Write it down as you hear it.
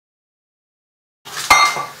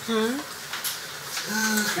Maybe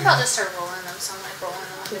I'll just start rolling them, so I'm like rolling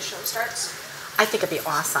them when the show starts. I think it'd be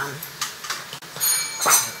awesome.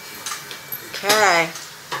 Okay.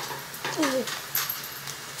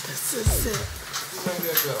 This is it.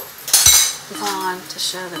 Move on to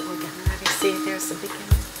show that we're getting ready. See, there's the beginning.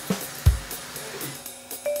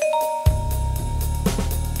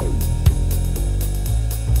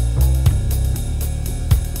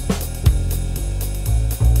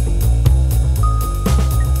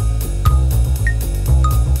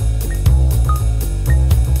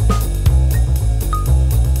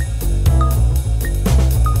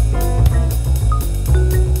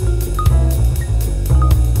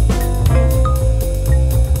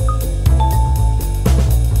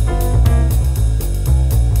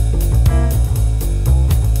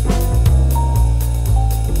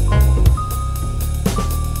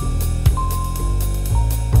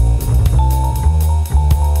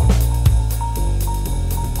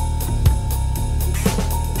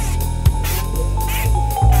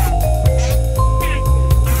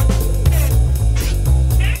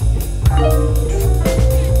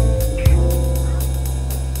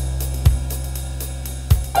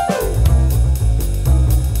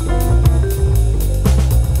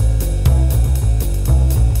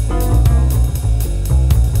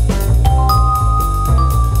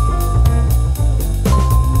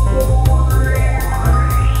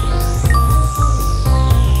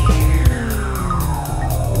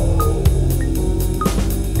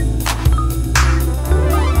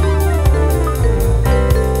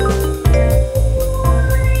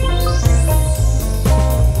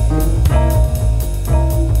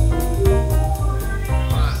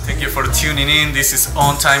 Tuning in. This is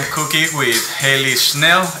On Time Cookie with Hayley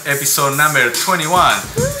Schnell, episode number 21.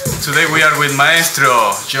 Today we are with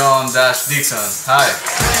Maestro John Dixon. Hi. How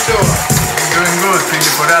you doing? Doing good, thank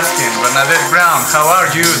you for asking. Bernadette Brown, how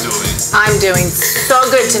are you doing? I'm doing so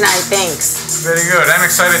good tonight, thanks. Very good. I'm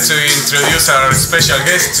excited to introduce our special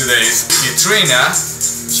guest today, Katrina.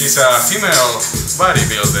 She's a female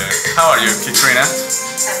bodybuilder. How are you, Katrina?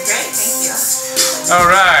 I'm great, thank you.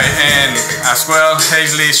 Alright, and as well,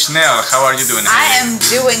 Hayley Schnell. How are you doing? I am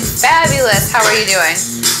doing fabulous. How are you doing?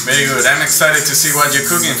 Very good. I'm excited to see what you're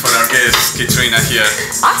cooking for our guest, Katrina, here.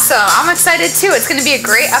 Awesome. I'm excited too. It's going to be a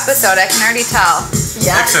great episode. I can already tell.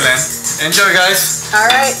 Yeah. Excellent. Enjoy, guys. All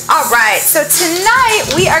right. All right. So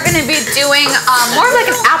tonight we are going to be doing more of like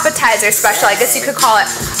an appetizer special, I guess you could call it.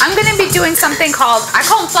 I'm going to be doing something called, I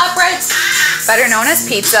call them flatbreads, better known as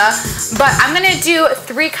pizza. But I'm going to do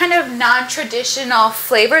 3 kind of non-traditional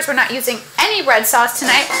flavors. We're not using any red sauce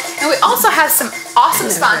tonight. And we also have some awesome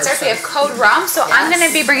sponsors. We have Code Rum. So I'm going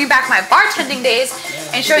to be bringing back my bartending days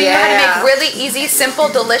and showing you how to make really easy, simple,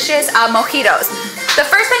 delicious mojitos. The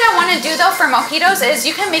first thing I want to do though for mojitos is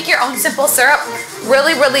you can make your own simple syrup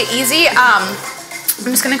really, really easy. I'm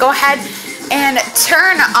just going to go ahead and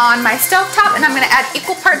turn on my stovetop, and I'm going to add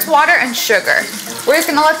equal parts water and sugar. We're just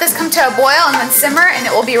going to let this come to a boil and then simmer, and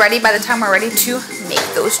it will be ready by the time we're ready to make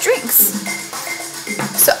those drinks.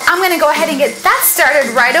 So I'm going to go ahead and get that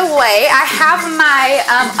started right away. I have my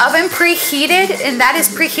oven preheated, and that is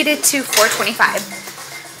preheated to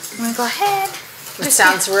 425. I'm going to go ahead. This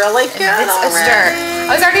sounds really good.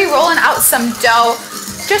 I was already rolling out some dough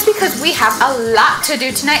just because we have a lot to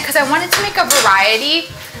do tonight, because I wanted to make a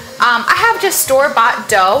variety. I have just store-bought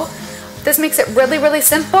dough. This makes it really, really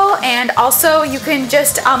simple, and also you can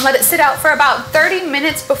just let it sit out for about 30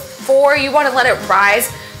 minutes before you want to let it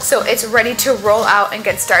rise, so it's ready to roll out and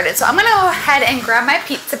get started. So I'm going to go ahead and grab my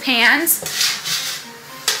pizza pans.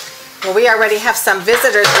 Well, we already have some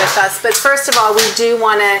visitors with us, but first of all, we do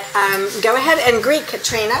want to go ahead and greet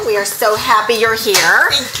Katrina. We are so happy you're here.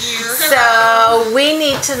 Thank you. So we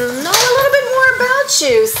need to know a little bit more about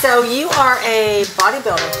you. So you are a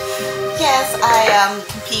bodybuilder. Yes, I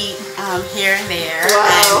compete here and there.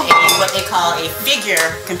 Wow. I'm what they call a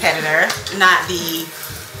figure competitor, not the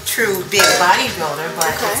true big bodybuilder,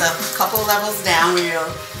 but it's a couple levels down where you're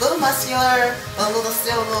a little muscular,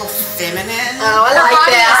 still a little feminine. Oh, I like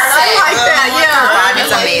that. I like that. Yeah,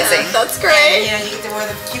 It's amazing. That's great. And, you get to wear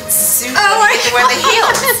the cute suit. Oh, and you get to wear the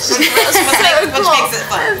heels, which makes it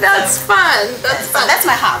fun. That's fun. That's fun. That's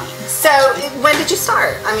my hobby. So when did you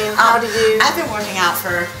start? I mean, how did you? I've been working out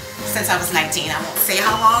since I was 19. I won't say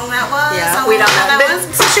how long that was. Yeah, we don't know. But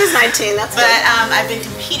since she was 19, that's good. But I've been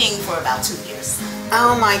competing for about 2 years.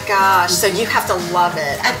 Oh my gosh! So you have to love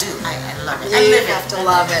it. I do. I love it. You have to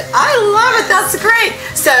love it. I love it. That's great.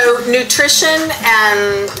 So nutrition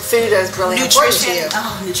and food is really important to you.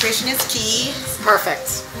 Oh, nutrition is key.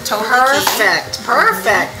 Perfect. totally Perfect.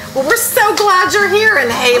 Perfect. Well, we're so glad you're here,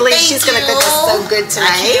 and Hayley, Thank she's going to you. cook us so good I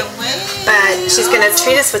tonight. can't wait. But she's going to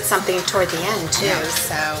treat us with something toward the end too.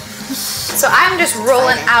 So I'm just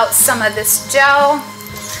rolling out some of this dough.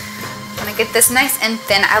 I'm gonna get this nice and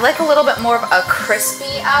thin. I like a little bit more of a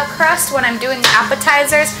crispy crust when I'm doing the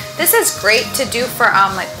appetizers. This is great to do for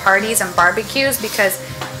like parties and barbecues because,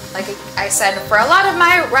 like I said, for a lot of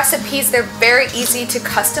my recipes, they're very easy to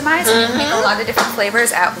customize and you can make a lot of different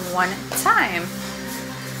flavors at one time.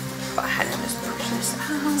 Go ahead and just push this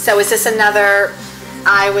out. So is this another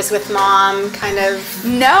I was with mom kind of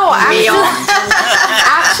No, meal?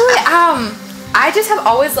 actually, I just have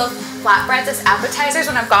always loved flatbreads as appetizers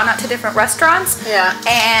when I've gone out to different restaurants. Yeah.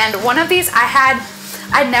 And one of these I'd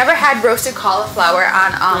never had roasted cauliflower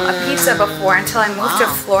on a pizza before until I moved to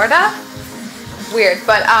Florida. Weird,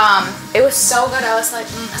 but it was so good. I was like,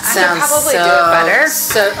 I could probably do it better.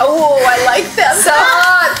 Oh, I like that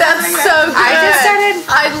thought. That's so good. I just started.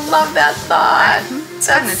 I love that thought.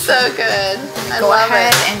 That's so good. I Go love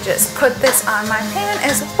ahead it. and just put this on my pan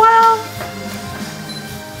as well.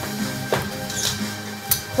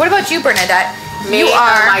 What about you, Bernadette? Me,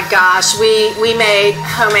 oh my gosh, we made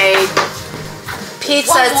homemade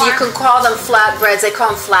pizzas. You can call them flatbreads. They call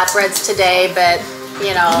them flatbreads today, but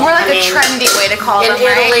you know, more like a trendy way to call them, in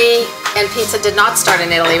Italy, and pizza did not start in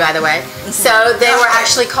Italy, by the way. So they were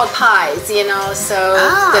actually called pies, you know. So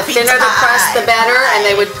the thinner the crust, the better, and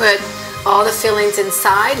they would put all the fillings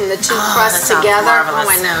inside and the two crusts together. Marvelous. Oh,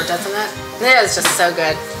 I know, doesn't it? It is just so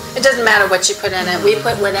good. It doesn't matter what you put in it. We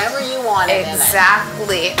put whatever you wanted in it.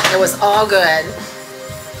 Exactly. It was all good.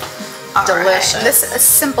 Delicious. Right. This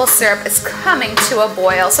simple syrup is coming to a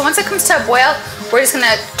boil. So once it comes to a boil, we're just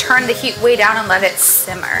gonna turn the heat way down and let it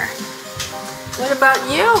simmer. What about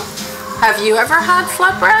you? Have you ever had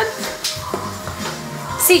flatbread?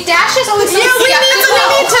 See, Dash is always so we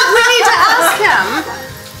need to ask him.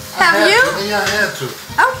 Have you? Yeah, I had to.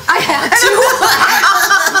 Oh, I had to.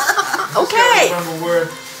 Okay. I remember where.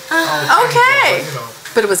 Okay. You know.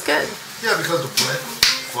 But it was good. Yeah, because the flat.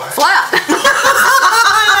 Flat.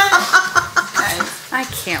 I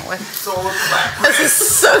can't with. So flat. This is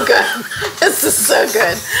so good. This is so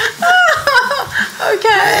good.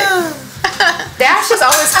 Okay. Dash is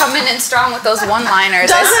always coming in strong with those one-liners.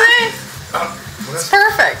 Doesn't it? Well, It's that's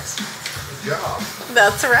perfect. a good job.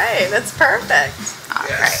 That's right. That's perfect. All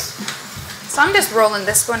Yes. right. So I'm just rolling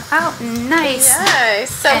this one out nice. Yay.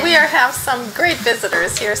 So we have some great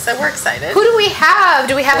visitors here, so we're excited. Who do we have?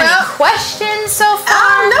 Do we have any questions so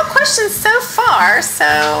far? No questions so far.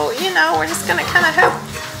 So, you know, we're just going to kind of hope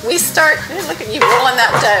we start. Look at you rolling that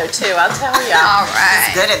dough, too. I'll tell you. All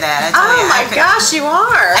right. Good at that. I tell Oh, you, my gosh, you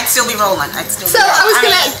are. I'd still be rolling. I'd still So be I was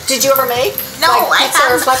mean, going to. Did you ever make? No, like pizza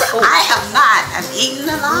or flatbread? Oh. I have not. I've eaten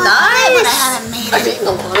a lot, Nice. but I haven't made I've it. eaten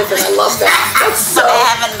a lot of it. I love that. That's so. But I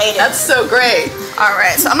haven't made it. That's so great. All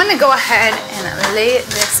right. So I'm gonna go ahead and lay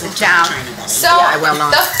this down. So Yeah, I will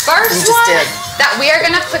not. the first You just one did. that we are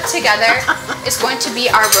gonna put together is going to be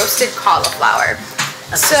our roasted cauliflower.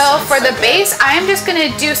 So for the base, I am just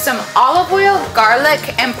gonna do some olive oil,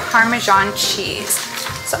 garlic, and Parmesan cheese.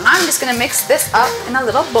 So I'm just gonna mix this up in a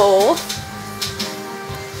little bowl.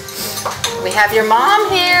 We have your mom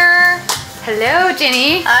here. Hello,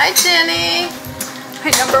 Jenny, Hi, Jenny. my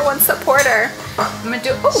 #1 supporter. I'm gonna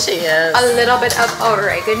do She is. a little bit of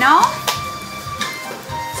oregano.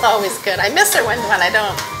 It's always good. I miss her when I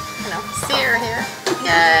don't, see her here.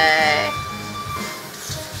 Yay.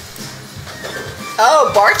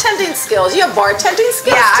 Oh, bartending skills. You have bartending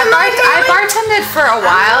skills Yeah, tonight, I Hayley? bartended for a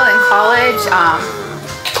while in college.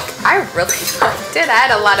 I really liked it. I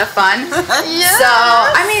had a lot of fun. Yes. So,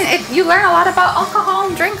 I mean, you learn a lot about alcohol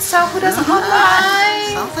and drinks, so who doesn't love that?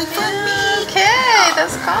 Sounds like fun to me. Okay,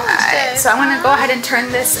 that's college Alright, days. so I'm going to go ahead and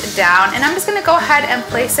turn this down, and I'm just going to go ahead and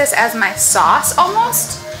place this as my sauce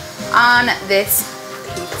almost on this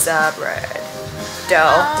pizza bread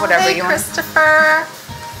dough, whatever hey, you want. Christopher.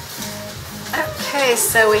 Okay,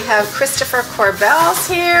 so we have Christopher Corbell's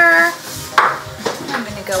here. I'm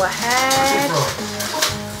going to go ahead.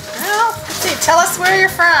 Well, let's see. Tell us where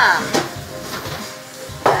you're from.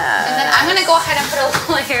 And then I'm going to go ahead and put a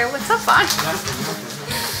layer. What's up, Vaughn?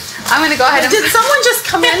 I'm going to go ahead and Did someone just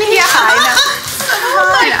come in here? Yeah, I know.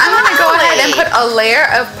 And I'm going to go ahead and put a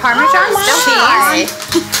layer of Parmesan cheese.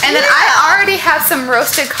 And then I already have some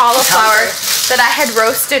roasted cauliflower that I had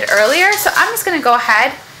roasted earlier. So I'm just going to go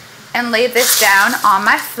ahead and lay this down on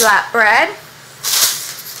my flatbread.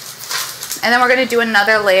 And then we're going to do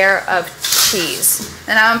another layer of cheese.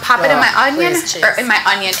 And I'm going to pop it in my onion, please, cheese. or in my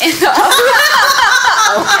onion, in the oven.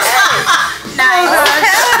 Nice.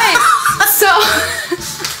 Okay. So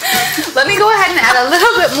Let me go ahead and add a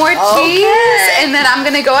little bit more cheese, and then I'm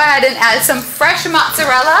gonna go ahead and add some fresh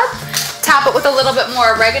mozzarella. Top it with a little bit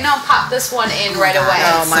more oregano. Pop this one in right away.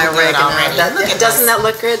 Oh, my So good oregano. already. Doesn't that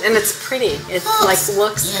look good? And it's pretty. It like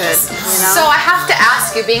looks good. You know? So I have to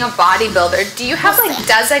ask you, being a bodybuilder, do you have like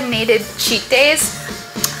designated cheat days?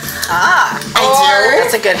 I do.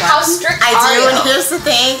 That's a good one. How strict I are do, you? and here's the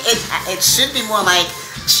thing. It should be more like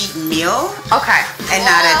cheat meal Okay. and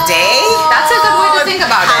not a day. That's a good way to think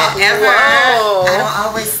about it. However, Whoa. I don't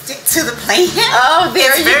always stick to the plan. Oh,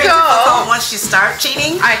 there It's you very go. difficult once you start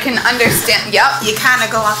cheating. I can understand. Yep. You kind of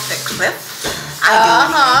go off the cliff. I do.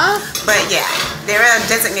 But yeah, there are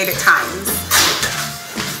designated times.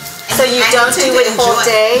 So you And don't you do tend it to whole enjoy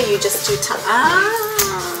day. You just do time.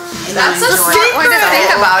 And That's you a enjoy smart it way to think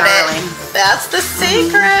so about it. thoroughly. That's the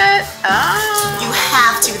secret. You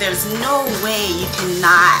have to. There's no way you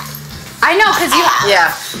cannot. I know, because you.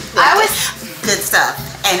 Yeah. I was. Good stuff.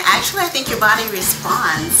 And actually, I think your body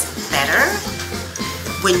responds better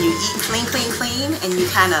when you eat clean, and you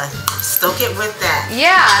kind of stoke it with that.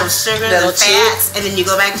 Yeah. Those sugars Little and fats, and then you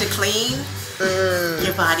go back to clean.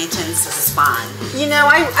 Your body tends to respond. You know,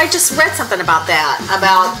 I just read something about that,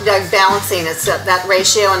 about balancing it, so that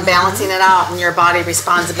ratio and balancing it out, and your body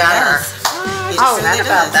responds better. It Oh, really read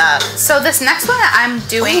about does. that. So this next one that I'm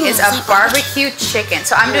doing is a barbecue chicken.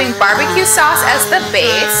 So I'm doing barbecue sauce as the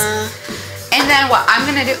base. And then what I'm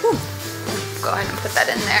gonna do, go ahead and put that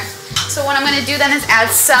in there. So what I'm gonna do then is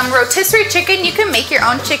add some rotisserie chicken. You can make your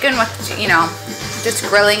own chicken with, you know, just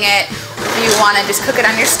grilling it. If you wanna just cook it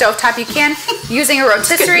on your stovetop, you can. Using a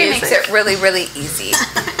rotisserie makes it really, really easy.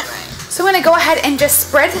 So I'm gonna go ahead and just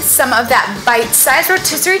spread some of that bite-sized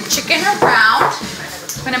rotisserie chicken around.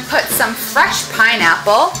 I'm gonna put some fresh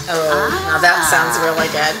pineapple. Oh, now that sounds really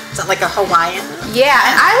good. Is that like a Hawaiian? Yeah,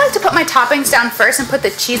 and I like to put my toppings down first and put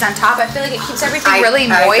the cheese on top. I feel like it keeps everything really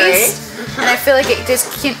I moist. And I feel like it just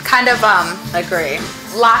kind of Agree.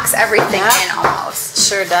 locks everything in almost.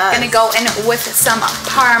 Sure does. Gonna go in with some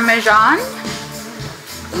Parmesan.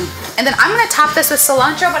 And then I'm gonna top this with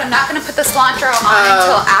cilantro, but I'm not gonna put the cilantro on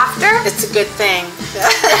until after. It's a good thing.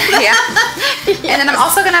 Yeah. And then I'm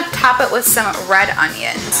also gonna top it with some red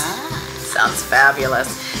onions. Sounds fabulous.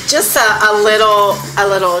 Just a little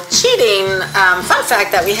cheating fun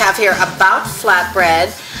fact that we have here about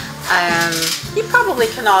flatbread. You probably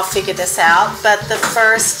can all figure this out, but the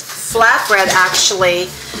first flatbread actually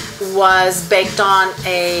was baked on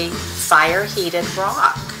a fire-heated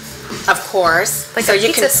rock. Of course. Like so a you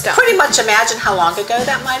pizza can stone. pretty much imagine how long ago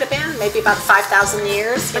that might have been. Maybe about 5,000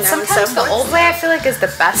 years. But You know, and sometimes so the forth. old way I feel like is the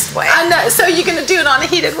best way. I know. So you're gonna do it on a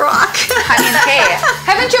heated rock. I mean, hey,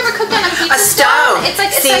 haven't you ever cooked on a pizza A stove. It's like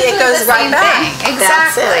See, essentially it goes the right same back. thing.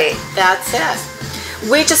 Exactly. That's it.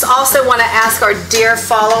 We just also want to ask our dear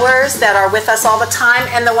followers that are with us all the time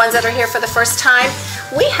and the ones that are here for the first time,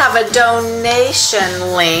 we have a donation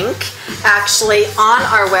link actually on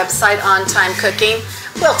our website, On Time Cooking.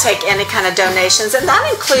 We'll take any kind of donations, and that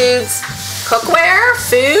includes cookware,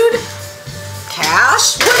 food,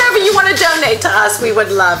 cash, whatever you want to donate to us, we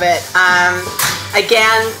would love it.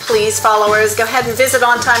 Again, please, followers, go ahead and visit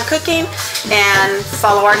On Time Cooking and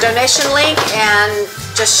follow our donation link and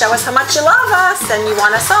just show us how much you love us and you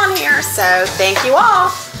want us on here. So thank you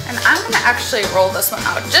all. And I'm gonna actually roll this one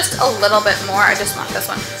out just a little bit more. I just want this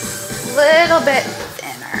one a little bit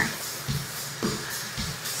thinner.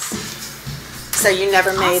 So you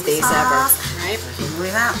never made these ever, right? Can you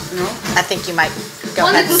believe that? No. I think you might go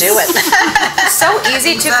ahead and do it. So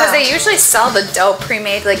easy too, because they usually sell the dough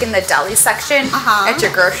pre-made like in the deli section at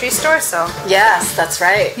your grocery store. So Yes, that's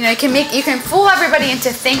right. you know you can fool everybody into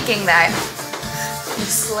thinking that you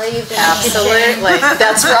slaved in the kitchen. Absolutely.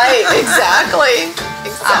 That's right. Exactly.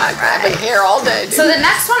 Exactly. I've been here all day. So the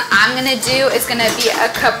next one I'm gonna do is gonna be a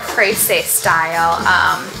caprese style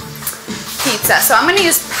pizza. So I'm gonna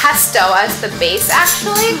use pesto as the base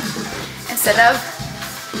actually, instead of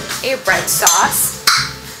a red sauce.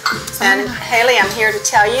 And Hayley, I'm here to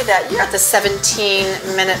tell you that you're at the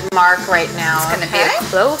 17-minute mark right now. It's gonna be a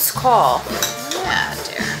close call. Yeah,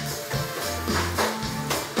 dear.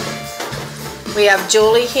 We have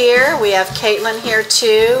Julie here. We have Caitlin here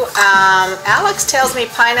too. Alex tells me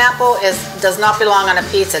pineapple does not belong on a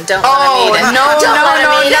pizza. Don't want to eat it. no.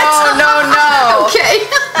 Okay.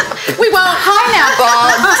 We won't.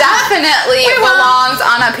 Pineapple definitely belongs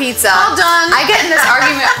on a pizza. All done. I get in this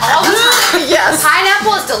argument all the time. Yes.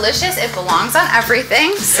 Pineapple is delicious. It belongs on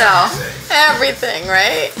everything. So, Everything,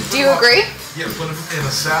 right? do you agree? Yeah, put them in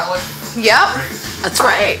a salad. Yep. That's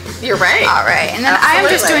right. You're right. All right, and then I am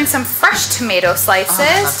just Absolutely. doing some fresh tomato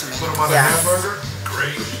slices, Put them on a hamburger.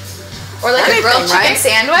 Great. or like a grilled Anything, chicken right?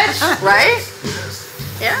 sandwich. Right? Yes.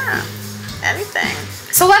 Yeah. anything.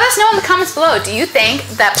 So let us know in the comments below. Do you think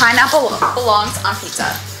that pineapple belongs on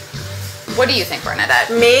pizza? What do you think, Bernadette?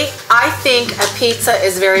 Me, I think a pizza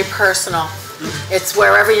is very personal. It's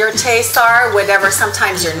wherever your tastes are, whatever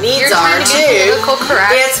sometimes your needs You're are trying to be too. political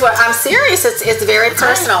correct. It's what I'm serious. It's very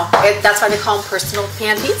personal. That's why they call them personal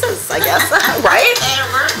pan pizzas, I guess, right?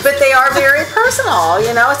 But they are very personal.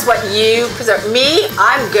 You know, it's what you preserve. Me,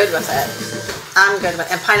 I'm good with it. I'm good with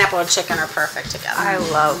it. And pineapple and chicken are perfect together. I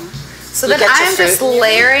love. So You then get your I'm just fruit.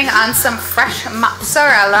 layering on some fresh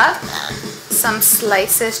mozzarella, some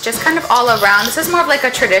slices, just kind of all around. This is more of like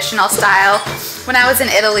a traditional style. When I was in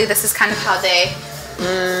Italy, this is kind of how they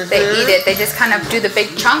eat it. They just kind of do the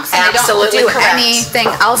big chunks and Absolutely they don't do correct. anything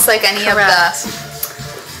else like any of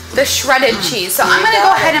the shredded cheese. So I'm gonna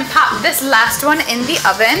go ahead and pop this last one in the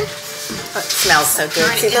oven. It smells so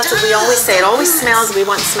good. See, that's what we always say. It always smells. We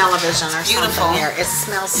want smell-o-vision or something here. It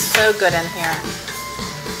smells so good in here.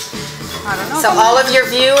 I don't know. So all our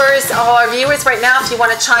viewers right now, if you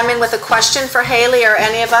want to chime in with a question for Hayley or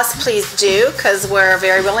any of us, please do, because we're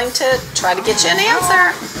very willing to try to get you an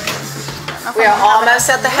answer. We are almost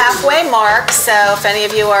at the halfway mark, so if any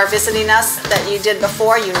of you are visiting us that you did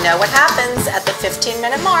before, you know what happens at the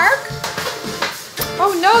 15-minute mark.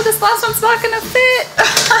 Oh no, this last one's not gonna fit.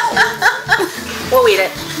 We'll eat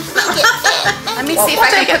it. Let me see if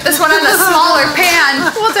I can put this one on a smaller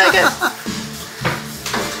pan. We'll take it.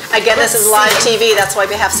 Again, this is live TV. That's why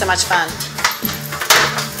we have so much fun.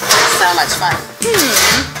 So much fun.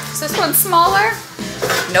 Is this one smaller?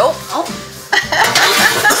 Nope.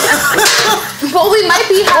 Well, we might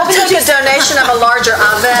be We'll having take a donation of a larger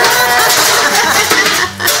oven.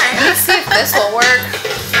 Let me see if this will work.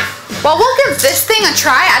 Well, we'll give this thing a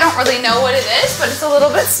try. I don't really know what it is, but it's a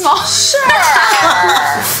little bit small. Sure.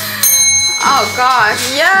 Oh gosh.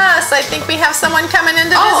 Yes, I think we have someone coming in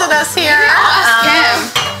to visit us here. Maybe I'll ask him.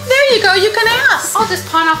 There you go. You can ask. I'll just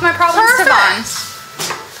pawn off my problems to Vaughn.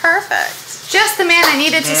 Perfect. Just the man I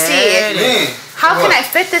needed to see. Me? How can I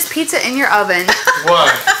fit this pizza in your oven? Why?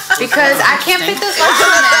 Because I can't fit this last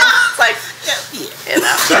one in. It's like, you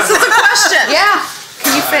know, this is a question. Yeah.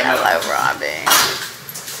 Can you fit? Hello, Robbie.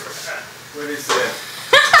 What is it?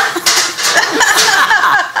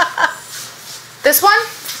 This one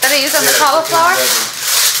that I use on the cauliflower?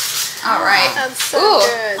 All right. That's so Ooh,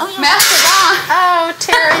 good. Master Vaughn. Oh,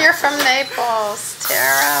 Tara, you're from Naples.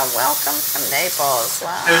 Tara, welcome from Naples.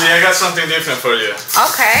 Wow. Hayley, I got something different for you.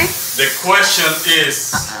 Okay. The question is,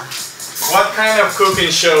 what kind of cooking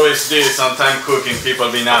show is this on Time Cooking? People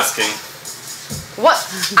been asking. What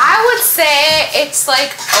I would say it's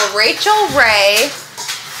like a Rachel Ray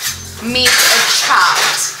meets a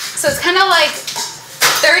Chopped. So it's kind of like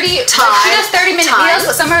 30. She does 30-minute meals,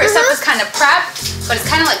 but some of her stuff is kind of prepped. But it's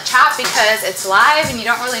kind of like Chopped because it's live and you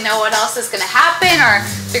don't really know what else is going to happen, or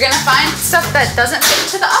you're going to find stuff that doesn't fit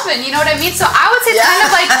into the oven. You know what I mean? So I would say it's kind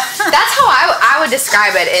of like, that's how I would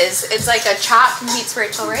describe it. Is it's like a Chopped meets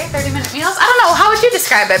Rachel Ray 30-minute meals. I don't know. How would you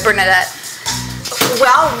describe it, Bernadette?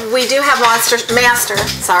 Well, we do have Master.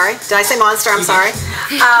 Sorry, did I say monster? I'm sorry.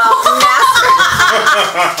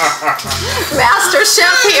 Master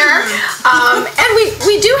Chef here, and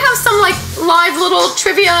we do have some like live little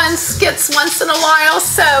trivia and skits once in a while.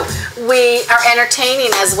 So we are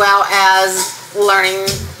entertaining as well as learning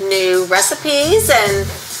new recipes and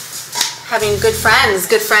having good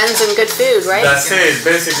friends and good food, right? That's it.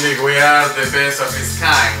 Basically, we are the best of its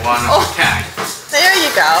kind, one of a kind. There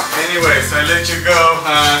you go. Anyways, I let you go.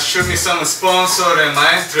 Shoot me some sponsor and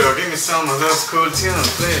maestro. Give me some of those cool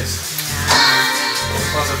tunes, please.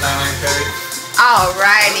 Sponsor time, Hayley.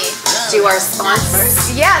 Alrighty. Do our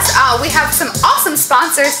sponsors. Yes, we have some awesome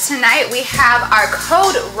sponsors tonight. We have our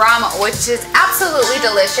Code Rum, which is absolutely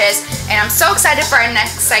delicious. And I'm so excited for our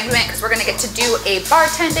next segment because we're going to get to do a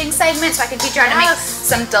bartending segment so I can teach you how to make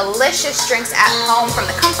some delicious drinks at home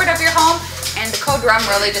from the comfort of your home. And the Code Rum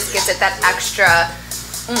really just gives it that extra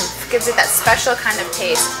oomph, gives it that special kind of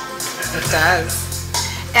taste. It does.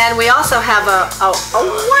 And we also have a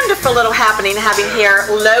wonderful little happening here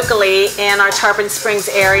locally in our Tarpon Springs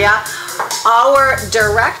area. Our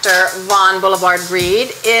director, Vaughn Boulevard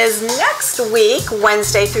Reed, is next week,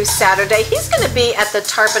 Wednesday through Saturday. He's going to be at the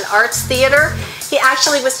Tarpon Arts Theater. He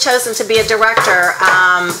actually was chosen to be a director.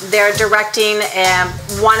 They're directing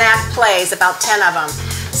one-act plays, about 10 of them.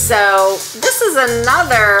 So this is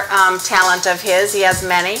another talent of his. He has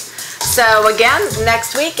many. So again,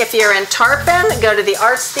 next week, if you're in Tarpon, go to the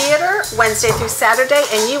Arts Theater Wednesday through Saturday,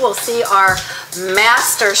 and you will see our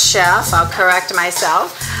master chef, I'll correct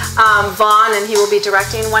myself, Vaughn, and he will be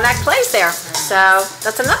directing one-act plays there. So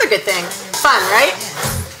that's another good thing. Fun, right?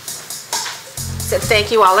 So thank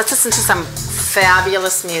you all. Let's listen to some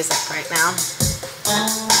fabulous music right now.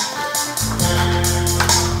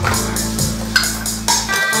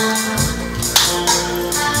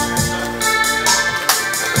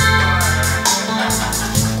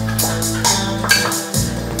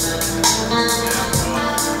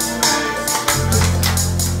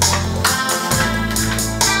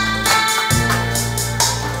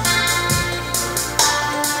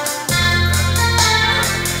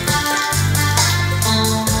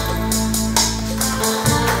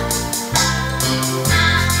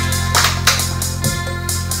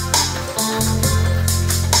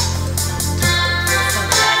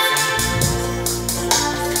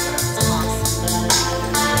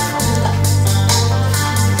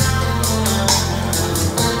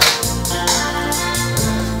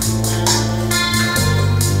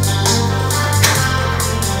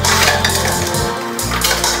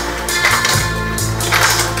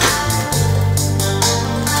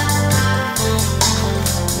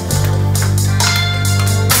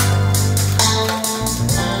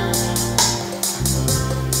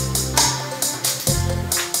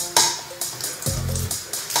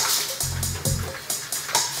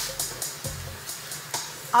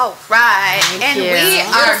 All right, and you. we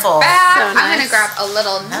Beautiful. are back. So I'm nice. gonna grab a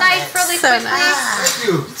little knife really So quickly Thank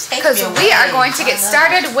you. because we are going to get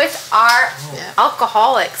started with our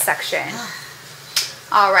alcoholic section.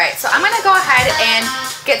 All right, so I'm gonna go ahead and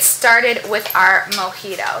get started with our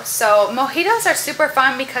mojito. So mojitos are super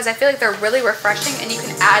fun because I feel like they're really refreshing, and you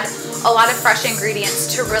can add a lot of fresh ingredients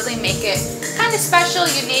to really make it kind of special,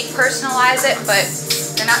 unique, personalize it, but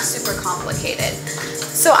they're not super complicated.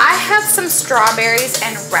 So I have some strawberries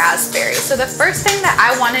and raspberries. So the first thing that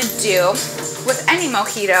I want to do with any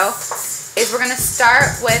mojito is we're going to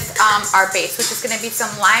start with our base, which is going to be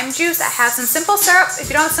some lime juice. I have some simple syrup.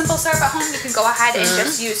 If you don't have simple syrup at home, you can go ahead and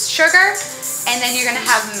just use sugar, and then you're going to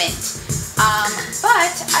have mint.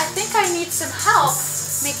 But I think I need some help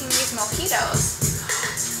making these mojitos.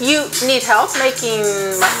 You need help making,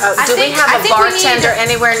 do we have a bartender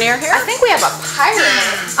anywhere near here? I think we have a pirate.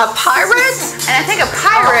 A pirate? And I think a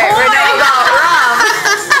pirate Oh, would know about rum.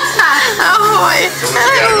 Oh, I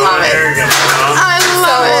love it. I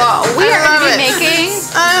love it. We are going to be making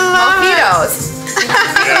mojitos.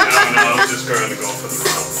 Yeah, no, I was just trying to go for the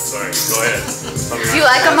rum. Sorry, go ahead. Do you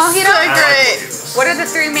like a mojito? So great. What are the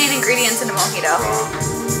 3 main ingredients in a mojito?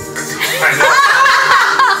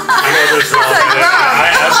 I know there's rum.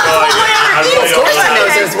 I have no idea. I really don't know how to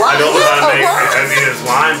make. I don't know how to make. I mean, it's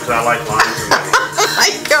lime because I like lime too much.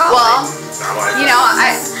 My God. Well, I like you know,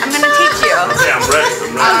 I'm going to teach you. Yeah, I'm ready.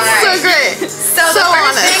 I'm ready. So great. So the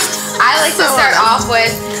first thing I like to start off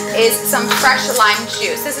with is some fresh lime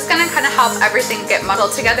juice. This is going to kind of help everything get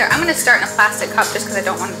muddled together. I'm going to start in a plastic cup just because I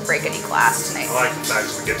don't want to break any glass tonight. I like the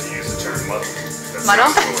fact that we get to use the term muddle.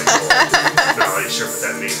 Muddle? Really cool. Not really sure what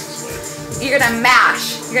that means. You're going to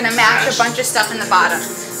mash. You're going to mash a bunch of stuff in the bottom.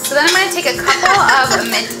 So then I'm going to take a couple of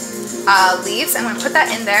mint leaves. I'm going to put that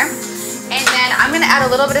in there. And then I'm going to add a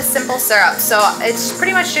little bit of simple syrup. So it's pretty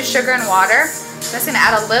much just sugar and water. I'm just going to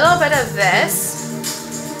add a little bit of this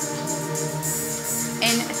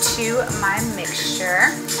into my mixture.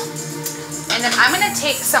 And then I'm going to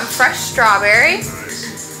take some fresh strawberry.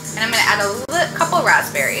 And I'm going to add a couple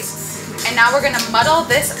raspberries. And now we're going to muddle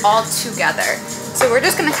this all together. So we're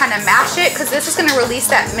just going to kind of mash it because this is going to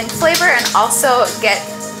release that mint flavor and also get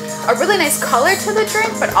a really nice color to the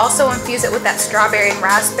drink, but also infuse it with that strawberry and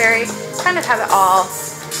raspberry. Kind of have it all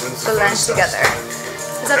blend together.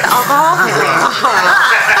 Is that the alcohol?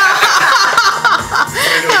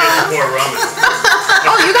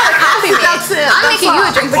 Oh, you gotta copy me. I'm making you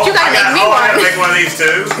a drink, but you gotta make me one. I gotta make one of these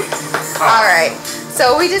too? All right.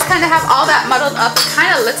 So we just kind of have all that muddled up. It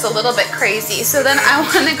kind of looks a little bit crazy. So then I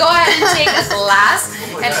want to go ahead and take a glass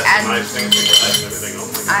and add.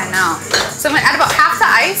 I know. So I'm going to add about half the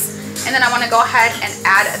ice, and then I want to go ahead and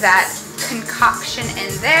add that concoction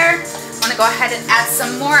in there. I want to go ahead and add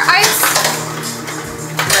some more ice.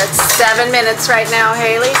 It's 7 minutes right now,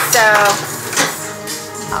 Hayley. So,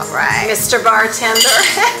 all right, Mr. Bartender,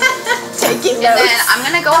 taking notes. And then I'm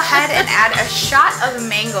going to go ahead and add a shot of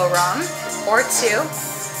mango rum. Or 2. Depends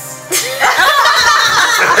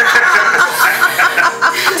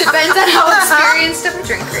on how experienced of a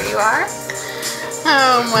drinker you are.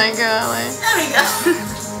 Oh my golly. There we go.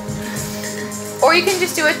 Or you can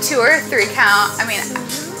just do a 2 or 3 count. I mean,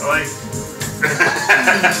 Like,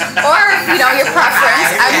 or you know, your preference.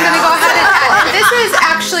 I'm gonna go ahead and add. This is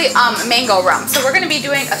actually mango rum. So we're gonna be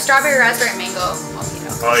doing a strawberry, raspberry, mango mojito.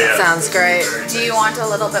 oh yeah. Sounds great. Do you want a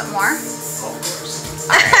little bit more?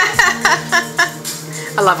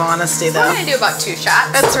 I love honesty I'm though. gonna do about 2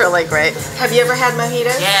 shots. That's really great. Have you ever had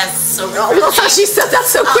mojitos? Yes, so Oh, well, she said that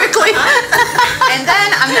so quickly. And then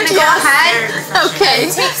I'm gonna go ahead Okay.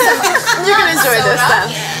 and take some. You're gonna enjoy this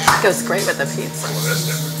soda. then. Goes great with the pizza. Well, that's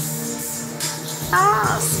different.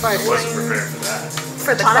 Ah, I sparkling. wasn't prepared for that.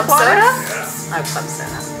 For the Tonic club water? soda. Yeah. Oh, club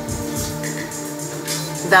soda.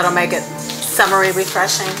 That'll make it summery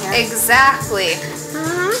refreshing here. Exactly.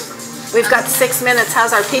 We've got 6 minutes.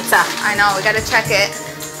 How's our pizza? I know, we gotta check it.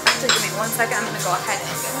 So give me 1 second, I'm gonna go ahead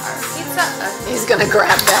and get our pizza. He's gonna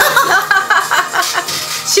grab that.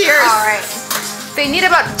 Cheers. All right. They need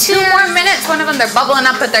about 2 more minutes. One of them, they're bubbling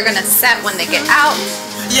up, but they're gonna set when they get out.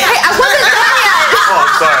 Yeah. Hey, I wasn't done yet. Oh,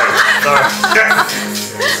 I'm sorry. Sorry.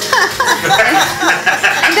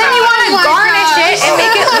 And then you want to garnish it and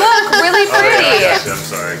make it look really Oh, yeah, pretty. I got you. I'm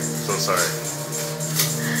sorry. So sorry.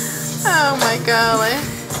 Oh my golly.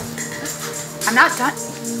 I'm not done.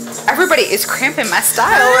 Everybody is cramping my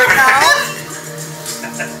style right now.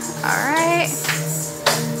 All right.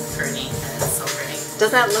 Pretty. That's so pretty.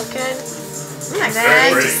 Doesn't that look good? And Very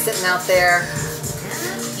then pretty. Just sitting out there.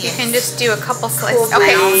 you can just do a couple slices. Cool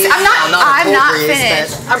Okay, breeze. I'm not a cool breeze,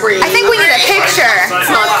 finished. but a breeze. I think we need a picture. It's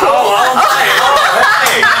not cool.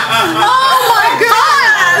 Oh my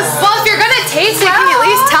goodness! Well, if you're gonna taste it, can you at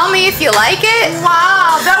least tell me if you like it?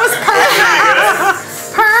 Wow, that was perfect.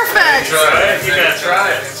 Perfect. Try it. You gotta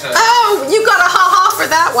try it. Oh, you got a ha-ha for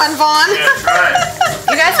that one, Vaughn. You gotta try it.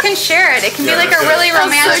 You guys can share it. It can be Yeah, like a that's it. really That's so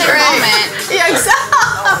romantic great. moment. Yeah, exactly.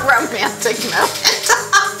 Romantic moment.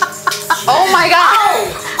 Oh my god.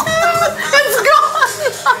 It's gone.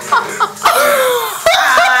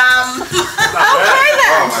 Okay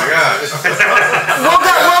then. Oh my gosh.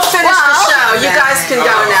 We'll finish the show. You guys can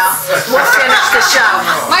go now. We'll finish the show.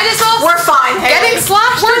 Might as well. We're fine, Getting Hayley.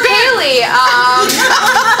 sloshed with Hayley.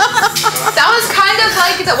 That was kind of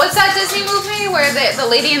like what's that Disney movie where the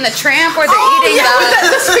lady and the tramp where they're eating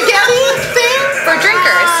the spaghetti thing for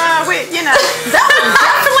drinkers. Wait, you know, that one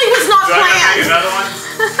definitely was not Do I gotta make planned. another one?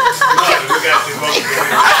 No, we got to both.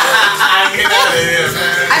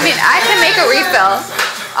 I mean, I can make a refill.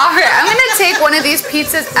 All right, I'm gonna take one of these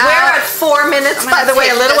pizzas out. We're at 4 minutes, I'm by gonna the way,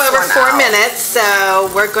 a take little this over one 4 out. minutes. So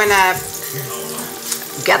we're gonna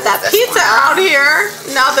get that pizza out here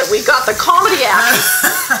now that we got the comedy app.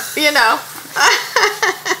 You know.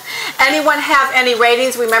 Anyone have any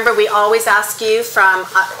ratings? Remember, we always ask you from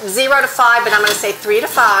 0 to 5, but I'm going to say 3 to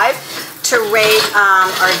 5 to rate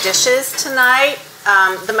our dishes tonight.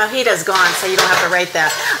 The mojito's gone, so you don't have to rate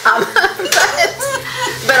that.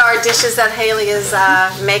 But our dishes that Hayley is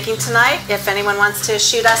making tonight, if anyone wants to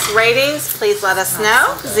shoot us ratings, please let us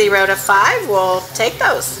know. 0 to 5, we'll take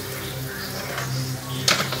those.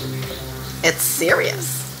 It's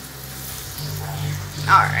serious.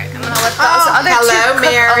 All right, I'm gonna let those other hello, two cook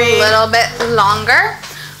Mary. a little bit longer.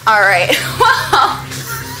 All right. Well,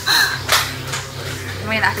 I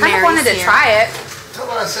mean, I kind of Mary's wanted to here. try it.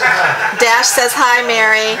 Dash says hi,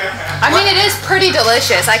 Mary. I mean, it is pretty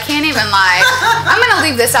delicious. I can't even lie. I'm gonna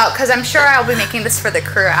leave this out because I'm sure I'll be making this for the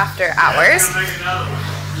crew after hours.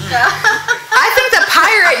 I think the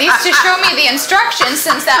pirate needs to show me the instructions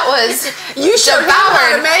since that was You showed him how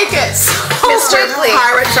to devoured make it. Mr. quickly.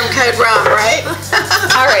 Pirate from Code Rum, right?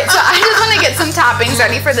 All right, so I just want to get some toppings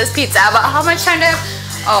ready for this pizza. But how much time do I have?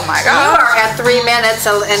 Oh my You god. are at 3 minutes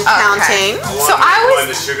and counting. So I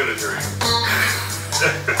was. the sugar to drink.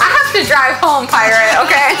 I have to drive home, pirate.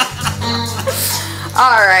 Okay.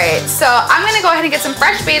 All right, so I'm gonna go ahead and get some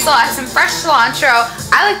fresh basil, add some fresh cilantro.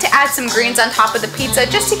 I like to add some greens on top of the pizza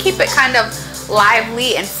just to keep it kind of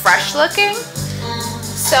lively and fresh looking.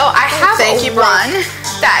 So I have Thank you, one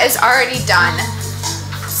that is already done.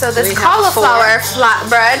 So this We have cauliflower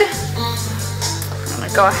flatbread. I'm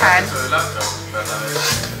gonna go ahead.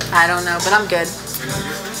 I don't know, but I'm good.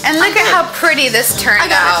 And look at how pretty this turned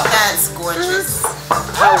out. That's gorgeous.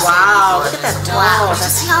 Oh, wow. Look at that dough. Wow.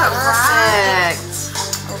 That's See how it rises?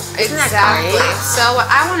 perfect. Isn't that Exactly. great? So what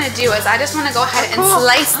I want to do is I just want to go ahead and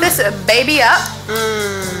slice this baby up.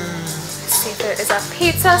 Let's see if there is a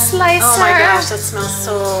pizza slicer. Oh my gosh, that smells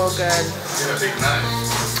so good. Get a big knife.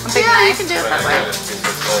 A big Yeah, you knife. can do it that way.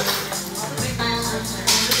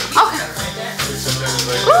 Okay.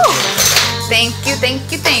 Ooh. Thank you, thank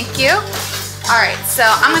you, thank you. All right, so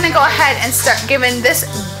I'm gonna go ahead and start giving this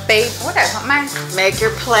baby. What I want my. Make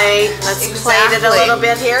your plate. Let's plate it a Exactly. little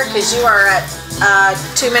bit here because you are at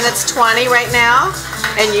 2 minutes 20 right now.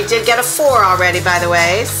 And you did get a 4 already, by the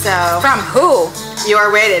way. So From who? you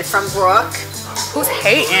are rated from Brooke. Who's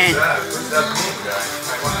hating? Who's that mean guy?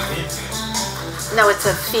 I want to meet him. No, it's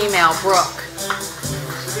a female, Brooke.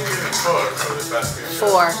 4 for the past few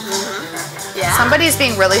shows. 4. Yeah. Somebody's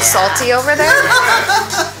being really salty over there.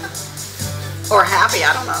 Or happy,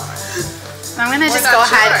 I don't know. I'm gonna just not go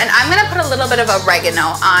ahead sure. and I'm gonna put a little bit of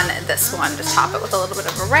oregano on this one. Just top it with a little bit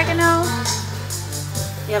of oregano.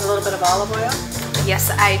 You have a little bit of olive oil?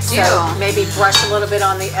 Yes, I do. So maybe brush a little bit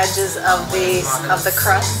on the edges of the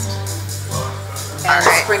crust. And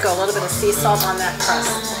Alright. sprinkle a little bit of sea salt on that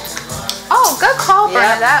crust. Oh, good call,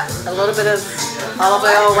 Bernadette. A little bit of olive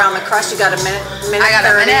oil around the crust. You got a minute I got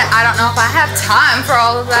 30. a minute. I don't know if I have time for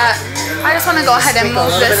all of that. I just want to go ahead and Sprinkle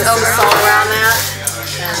move a little this bit of over. sea salt around that.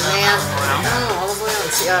 And man, olive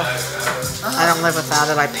oil. I don't live without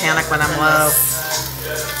it. I panic when I'm low.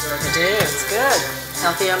 I do. It's good.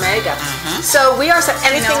 Healthy omega. So we are. So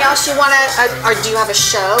anything else you want to? Or do you have a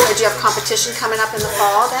show? Or do you have competition coming up in the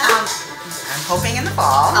fall? Then? I'm hoping in the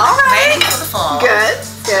fall. All right. Planning for the fall. Good.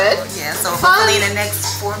 Good. Yeah, so Fun. hopefully in the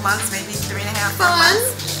next 4 months, maybe 3.5, 4 Fun.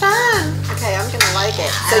 months. Fun. Okay, I'm gonna like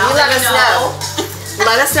it. So And you I'll let us know.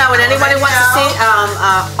 Let us know. And anybody wants to see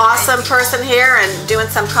awesome person here and doing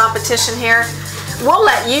some competition here, we'll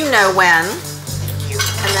let you know when.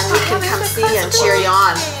 And then we can come see you and cheer you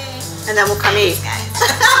on. And then we'll come eat.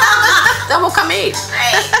 Then we'll come eat.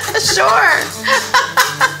 Sure.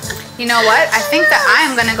 You know what? I think that I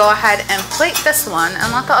am gonna go ahead and plate this one and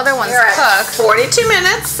let the other ones You're at cook. 42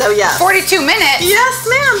 minutes. So yeah. 42 minutes. Yes,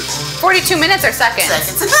 ma'am. 42 minutes or seconds?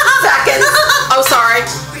 Seconds. Oh, sorry.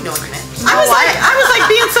 We know what you meant. I was like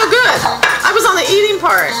being so good. I was on the eating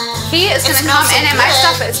part. He is gonna smells come so in and my good.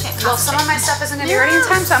 stuff is, well, some of my stuff isn't gonna be ready in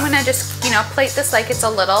time, so I'm gonna just, plate this like it's a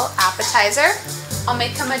little appetizer. I'll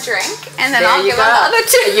make him a drink and then I'll give him the other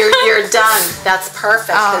 2. You're done. That's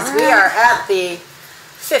perfect because we Alright. are at the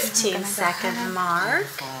 15-second mark.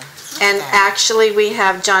 And actually we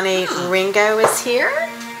have Johnny Ringo is here.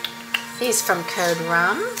 He's from Code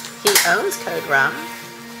Rum. He owns Code Rum.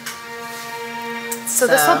 So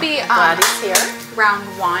this will be glad he's here. round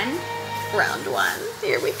 1. Round 1.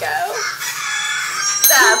 Here we go.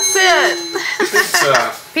 That's it.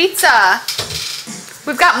 Pizza.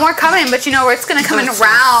 We've got more coming, but it's gonna come in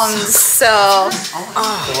rounds, so.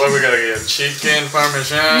 So what we gotta get? Chicken,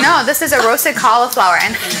 parmesan? No, this is a roasted cauliflower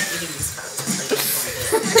and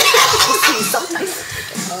Sometimes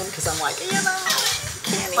because I'm like,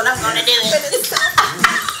 But I'm gonna do it.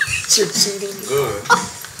 you're cheating. Good.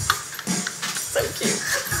 So cute.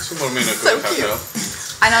 2 more minutes. So we have cute. now.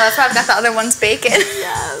 I know that's why I've got the other one's bacon.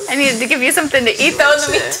 Yes. I needed to give you something to eat though in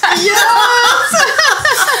the meantime. Yes.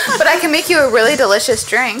 But I can make you a really delicious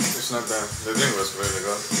drink. It's not that. The drink was really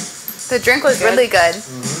good. The drink was really good.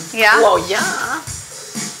 Yeah? Well, yeah.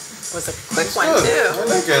 It was a quick one Good. too. I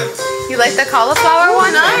like it. You like the cauliflower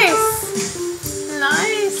one? Nice.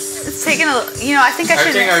 Nice. It's taking a, I think I I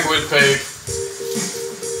should. think I will pay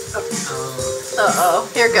Uh-oh.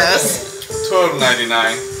 Here goes.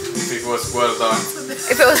 $12.99 if it was well done.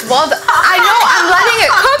 If it was well done. I know, I'm letting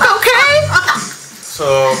it cook, okay?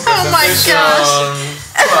 So, my presentation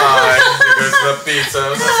 5 because the pizza.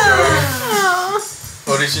 Let's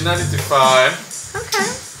go. Originality 5. Okay.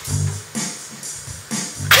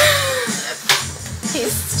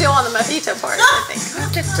 He's still on the mojito part, I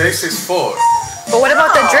think. Taste is 4. But what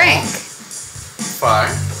about the drink? 5.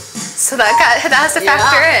 So that has to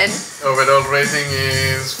factor in. Overall rating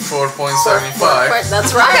is 4.75.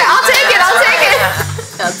 That's right. Okay, I'll take it, I'll take it.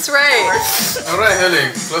 That's right. Alright, Hayley,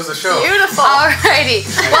 close the show. Beautiful. Alrighty.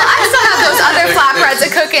 Well, I still have those other flatbreads are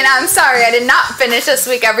cooking. I'm sorry, I did not finish this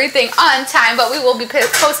week everything on time, but we will be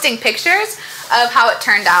posting pictures of how it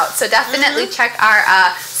turned out. So definitely check our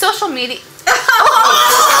social media.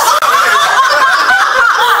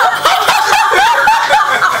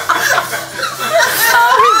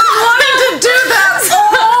 Wanting to do that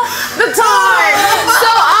all the time. So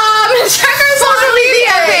check our social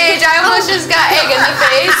media page. I almost just got egg in the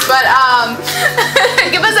face, but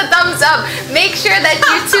give us a thumbs up. Make sure that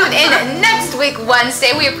you tune in next week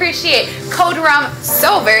Wednesday. We appreciate Code Rum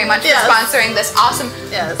so very much for sponsoring this awesome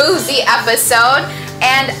boozy episode,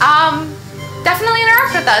 and definitely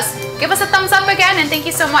interact with us. Give us a thumbs up again, and thank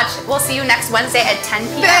you so much. We'll see you next Wednesday at 10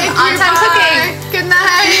 p.m. on Time Cooking. Good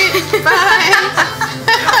night. Bye.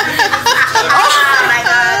 Oh my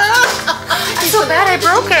God. I feel bad I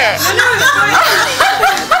broke it.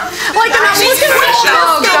 Like an American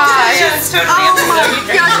Oh gosh. Oh my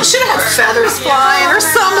gosh, you should have had feathers flying or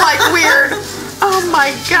some like weird. Oh my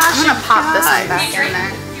gosh. I'm gonna pop this one back in there.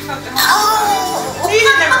 You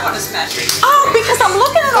never want to smash it. Oh, because I'm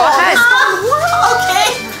looking at all ahead. this. Wow. Okay.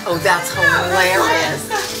 Oh, that's hilarious.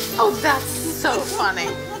 Oh, that's so funny.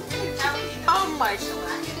 Oh my god.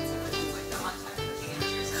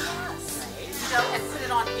 And put it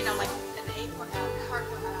on, like an acorn, heart,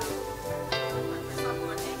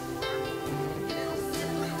 sophomore egg.